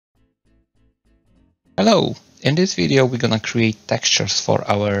Hello! In this video we're gonna create textures for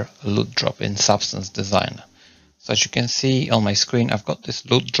our loot drop in Substance Designer. So as you can see on my screen, I've got this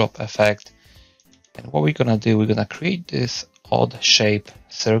loot drop effect, and what we're gonna do, we're gonna create this odd shape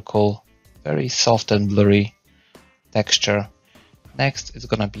circle, very soft and blurry texture. Next it's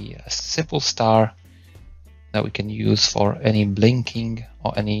gonna be a simple star that we can use for any blinking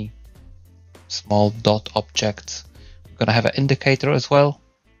or any small dot objects. We're gonna have an indicator as well,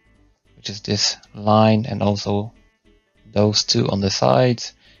 which is this line and also those two on the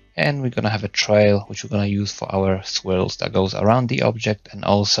sides, and we're going to have a trail which we're going to use for our swirls that goes around the object and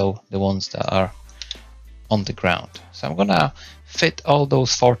also the ones that are on the ground. So I'm going to fit all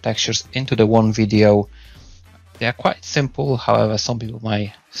those four textures into the one video. They are quite simple, however some people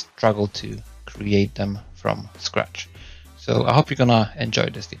might struggle to create them from scratch. So I hope you're going to enjoy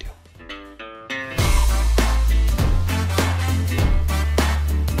this video.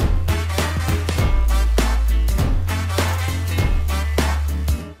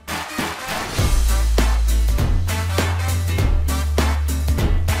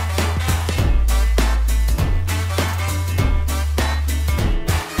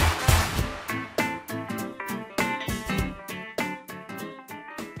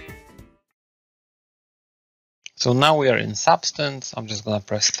 So now we are in Substance. I'm just going to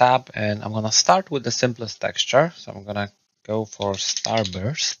press Tab and I'm going to start with the simplest texture. So I'm going to go for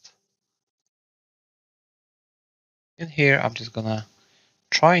Starburst. In here, I'm just going to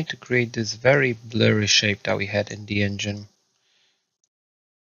try to create this very blurry shape that we had in the engine.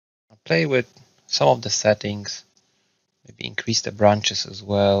 I'll play with some of the settings, maybe increase the branches as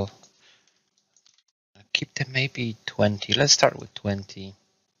well. I'll keep them maybe 20. Let's start with 20.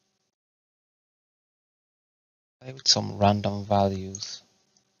 Play with some random values.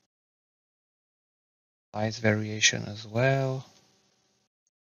 Size variation as well.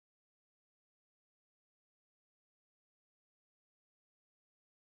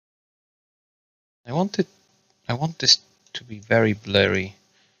 I want this to be very blurry.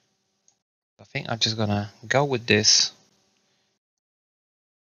 I think I'm just gonna go with this.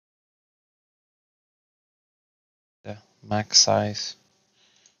 The max size.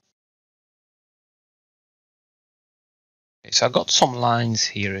 Okay, so I got some lines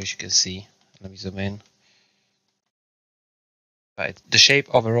here, as you can see. Let me zoom in. Right, the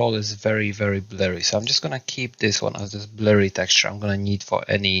shape overall is very, very blurry. So I'm just gonna keep this one as this blurry texture I'm gonna need for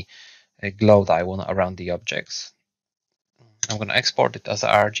any glow that I want around the objects. I'm gonna export it as a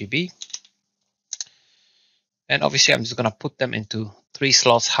RGB. And obviously I'm just gonna put them into 3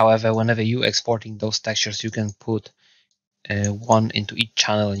 slots. However, whenever you exporting those textures, you can put one into each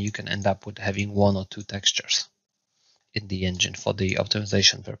channel and you can end up with having 1 or 2 textures in the engine for the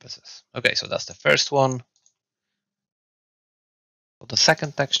optimization purposes. Okay, so that's the first one. For the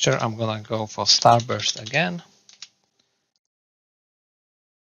second texture, I'm gonna go for Starburst again.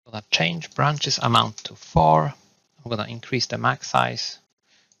 I'm gonna change branches amount to 4. I'm gonna increase the max size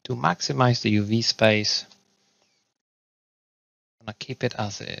to maximize the UV space. I'm gonna keep it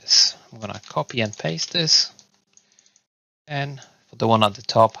as is. I'm gonna copy and paste this. And for the one at the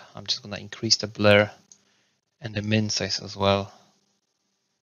top, I'm just gonna increase the blur and the min size as well.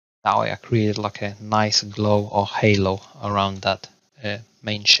 That way I created like a nice glow or halo around that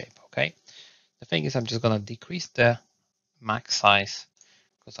main shape. Okay. The thing is, I'm just gonna decrease the max size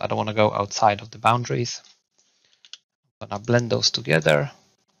because I don't want to go outside of the boundaries. I'm gonna blend those together.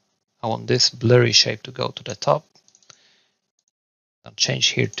 I want this blurry shape to go to the top. I'll change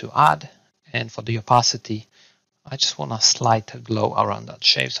here to add, and for the opacity, I just want a slight glow around that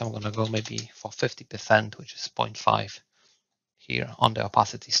shape. So I'm gonna go maybe for 50%, which is 0.5 here on the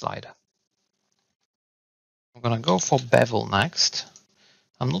opacity slider. I'm gonna go for bevel next.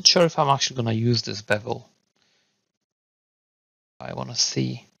 I'm not sure if I'm actually gonna use this bevel. I want to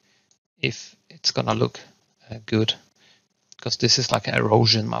see if it's gonna look good, because this is like an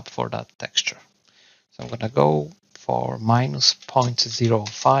erosion map for that texture. So I'm gonna go for minus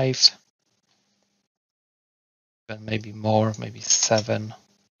 0.05, then maybe more, maybe 7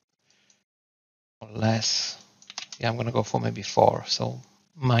 or less. Yeah, I'm gonna go for maybe 4, so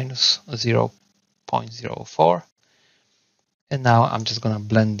minus 0.04. And now I'm just gonna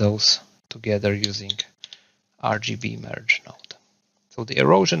blend those together using RGB merge node. So the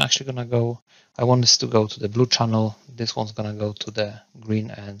erosion actually gonna go, I want this to go to the blue channel. This one's gonna go to the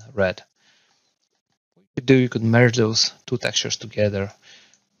green and red. What you could do, you could merge those 2 textures together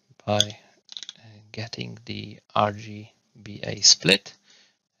by getting the RGBA split.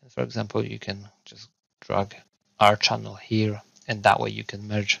 And for example, you can just drag R channel here, and that way you can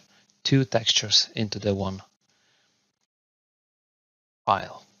merge 2 textures into the one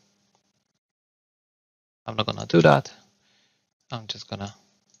file. I'm not gonna do that. I'm just gonna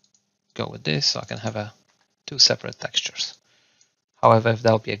go with this so I can have two separate textures. However, if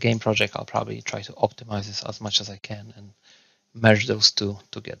there'll be a game project, I'll probably try to optimize this as much as I can and merge those two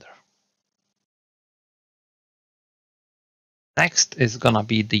together. Next is gonna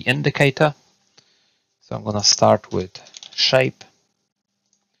be the indicator. So I'm gonna start with shape.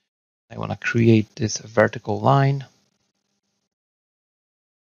 I wanna create this vertical line.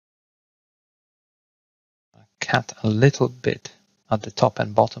 Cut a little bit at the top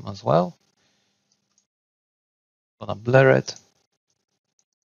and bottom as well. I'm gonna blur it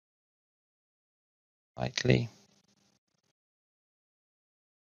slightly.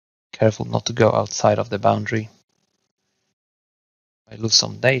 Careful not to go outside of the boundary. I lose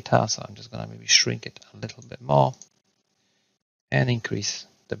some data, so I'm just gonna maybe shrink it a little bit more and increase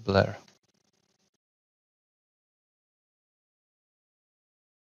the blur.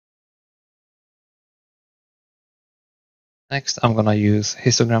 Next, I'm gonna use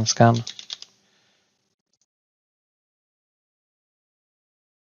histogram scan.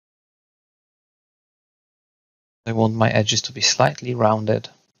 I want my edges to be slightly rounded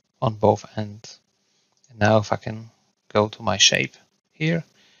on both ends. And now if I can go to my shape here,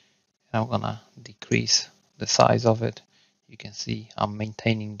 and I'm gonna decrease the size of it, you can see I'm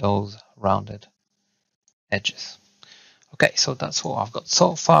maintaining those rounded edges. Okay, so that's what I've got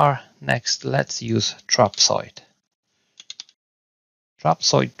so far. Next, let's use trapezoid.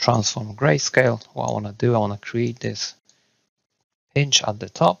 Trapezoid transform grayscale. What I want to do, I want to create this hinge at the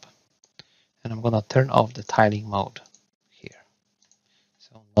top, and I'm going to turn off the tiling mode here.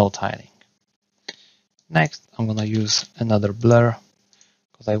 So no tiling. Next, I'm going to use another blur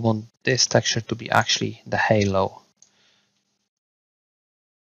because I want this texture to be actually the halo.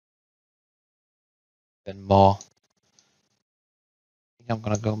 Then more. I think I'm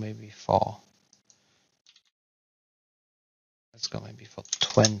going to go maybe for, let's go maybe for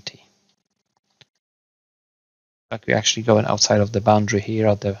 20. Like we're actually going outside of the boundary here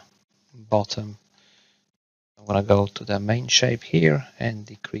at the bottom. I'm going to go to the main shape here and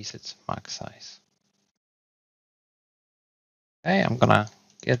decrease its max size. Okay, I'm going to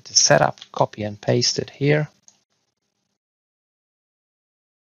get the setup, copy and paste it here.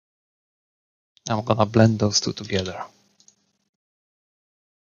 I'm going to blend those two together.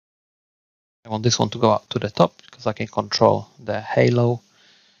 I want this one to go up to the top because I can control the halo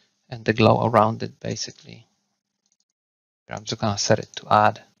and the glow around it basically. I'm just going to set it to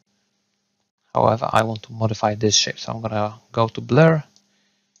add. However, I want to modify this shape, so I'm going to go to blur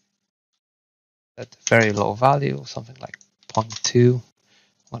at very low value, something like 0.2. I'm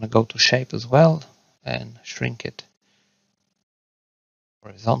going to go to shape as well and shrink it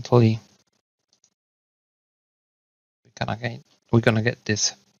horizontally. We're going to get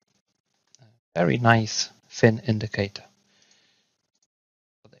this very nice thin indicator.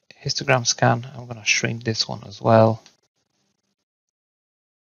 For the histogram scan, I'm going to shrink this one as well.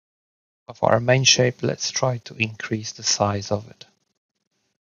 But for our main shape, let's try to increase the size of it.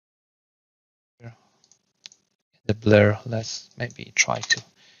 Here, in the blur, let's maybe try to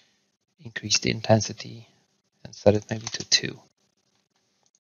increase the intensity and set it maybe to 2.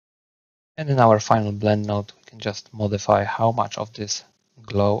 And in our final blend node, we can just modify how much of this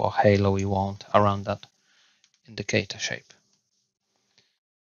glow or halo we want around that indicator shape.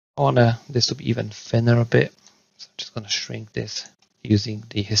 I want this to be even thinner a bit, so I'm just going to shrink this using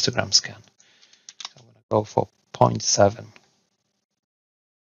the histogram scan. So I'm going to go for 0.7.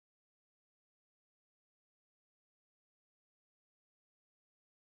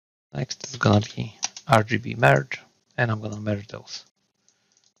 Next is going to be RGB merge, and I'm going to merge those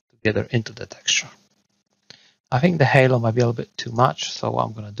together into the texture. I think the halo might be a little bit too much, so what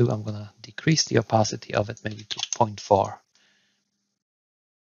I'm going to do, I'm going to decrease the opacity of it maybe to 0.4.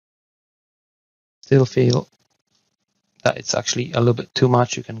 Still feel that it's actually a little bit too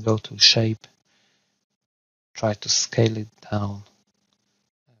much. You can go to shape, try to scale it down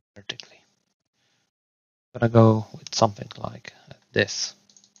vertically. I'm going to go with something like this.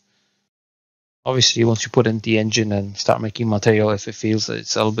 Obviously, once you put in the engine and start making material, if it feels that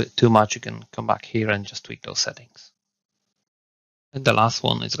it's a little bit too much, you can come back here and just tweak those settings. And the last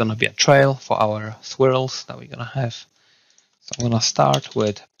one is going to be a trail for our swirls that we're going to have. So I'm going to start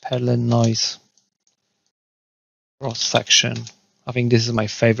with Perlin noise, cross section. I think this is my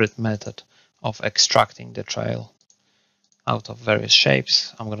favorite method of extracting the trail out of various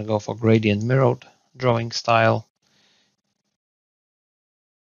shapes. I'm going to go for gradient mirrored drawing style.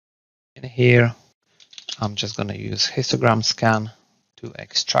 In here, I'm just going to use histogram scan to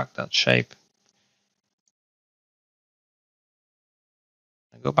extract that shape.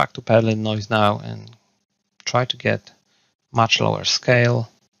 I go back to Perlin noise now and try to get much lower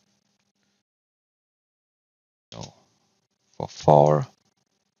scale. So for 4,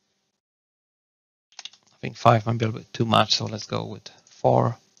 I think 5 might be a little bit too much, so let's go with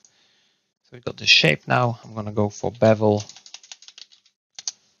 4. So we've got the shape now. I'm going to go for bevel.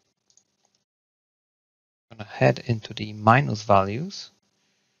 I'm going to head into the minus values.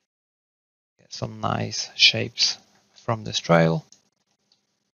 Get some nice shapes from this trail.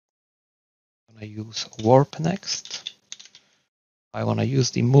 I'm going to use warp next. I want to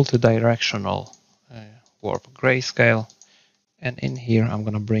use the multi-directional warp grayscale. And in here, I'm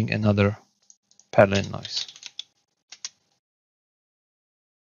going to bring another Perlin noise.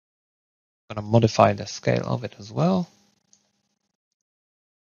 I'm going to modify the scale of it as well.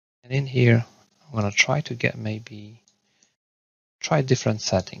 And in here, I'm going to try to get try different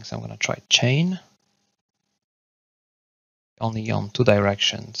settings. I'm going to try chain, only on 2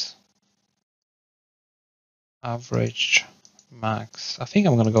 directions. Average, max. I think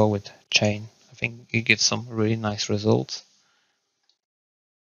I'm going to go with chain. I think it gives some really nice results.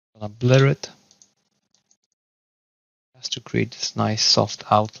 I'm going to blur it just to create this nice soft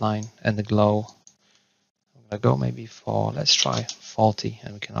outline and the glow. I'm going to go maybe for, let's try 40,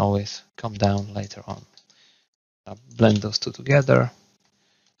 and we can always come down later on. I'll blend those two together.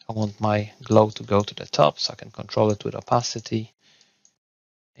 I want my glow to go to the top, so I can control it with opacity.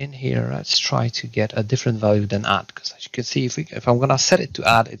 In here, let's try to get a different value than add, because as you can see, if I'm going to set it to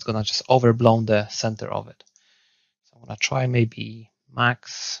add, it's going to just overblown the center of it. So I'm going to try maybe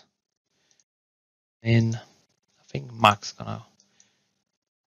max, min. I think max is going to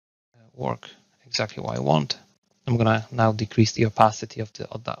work exactly what I want. I'm going to now decrease the opacity of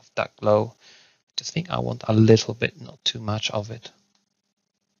that glow. Just think I want a little bit, not too much of it.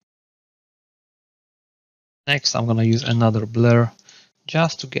 Next, I'm going to use another blur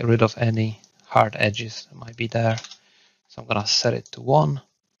just to get rid of any hard edges that might be there. So I'm going to set it to 1.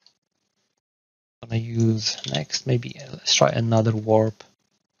 I'm going to use next, maybe let's try another warp.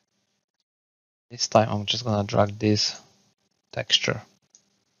 This time I'm just going to drag this texture.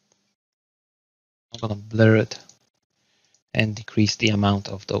 I'm going to blur it and decrease the amount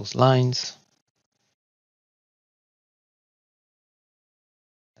of those lines.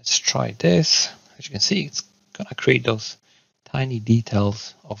 Let's try this. As you can see, it's going to create those tiny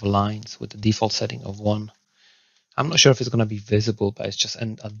details of lines with the default setting of 1. I'm not sure if it's going to be visible, but it's just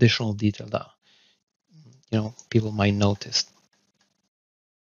an additional detail that people might notice.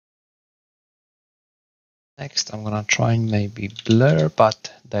 Next, I'm going to try and maybe blur,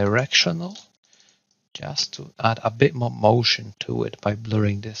 but directional, just to add a bit more motion to it by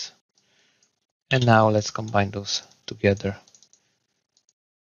blurring this. And now let's combine those together.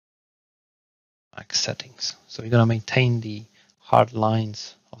 Max settings. So we're going to maintain the hard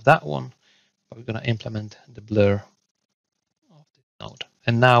lines of that one, but we're going to implement the blur of this node.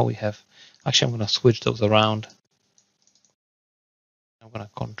 And now we have, actually I'm going to switch those around. I'm going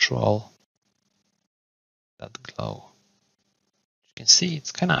to control that glow. As you can see,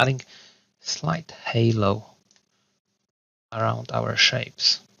 it's kind of adding slight halo around our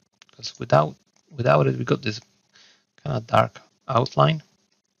shapes, because without it, we got this kind of dark outline.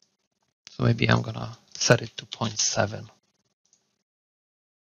 So maybe I'm going to set it to 0.7.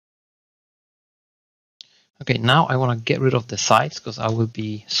 Okay, now I want to get rid of the sides because I will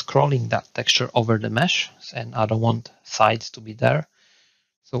be scrolling that texture over the mesh and I don't want sides to be there.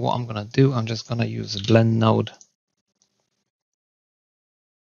 So what I'm going to do, I'm just going to use a blend node.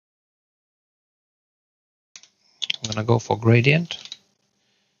 I'm going to go for gradient.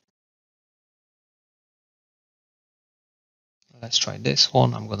 Let's try this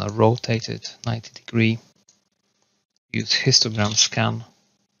one. I'm going to rotate it 90 degrees. Use histogram scan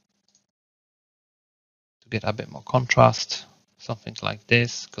to get a bit more contrast. Something like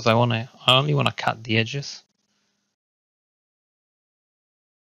this, because I only want to cut the edges.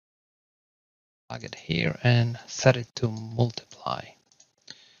 Plug it here and set it to multiply.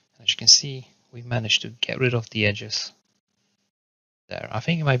 As you can see, we managed to get rid of the edges there. I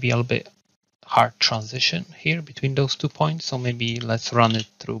think it might be a little bit hard transition here between those 2 points. So maybe let's run it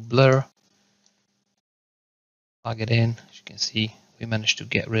through blur. Plug it in. As you can see, we managed to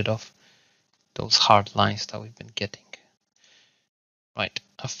get rid of those hard lines that we've been getting. Right,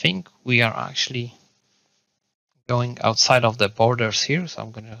 I think we are actually going outside of the borders here. So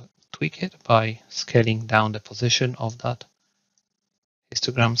I'm going to tweak it by scaling down the position of that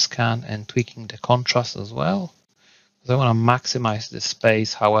histogram scan and tweaking the contrast as well. Because I want to maximize the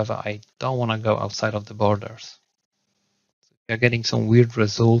space. However, I don't want to go outside of the borders. So if you're getting some weird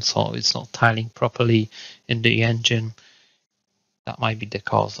results or it's not tiling properly in the engine, that might be the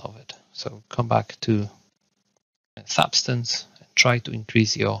cause of it. So come back to substance and try to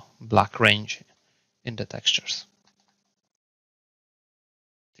increase your black range in the textures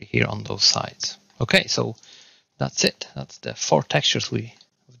here on those sides. Okay, so that's it. That's the 4 textures we've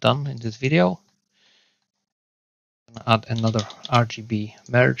done in this video. Add another RGB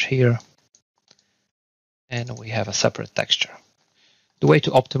merge here, and we have a separate texture. The way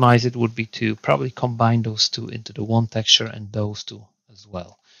to optimize it would be to probably combine those two into the one texture and those two as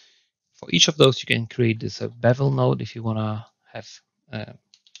well. For each of those, you can create this bevel node if you want to have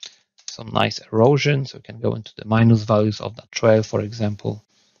some nice erosion. So you can go into the minus values of that trail, for example,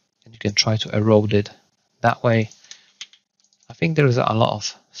 and you can try to erode it that way. I think there is a lot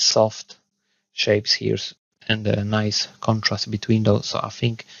of soft shapes here and a nice contrast between those. So I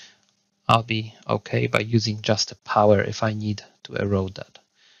think I'll be okay by using just the power if I need to erode that.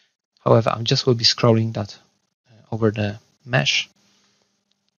 However, I just will be scrolling that over the mesh.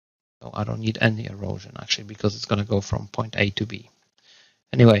 So I don't need any erosion actually, because it's going to go from point A to B.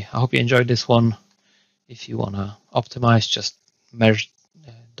 Anyway, I hope you enjoyed this one. If you want to optimize, just merge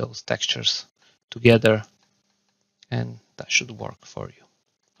those textures together and that should work for you.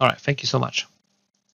 All right, thank you so much.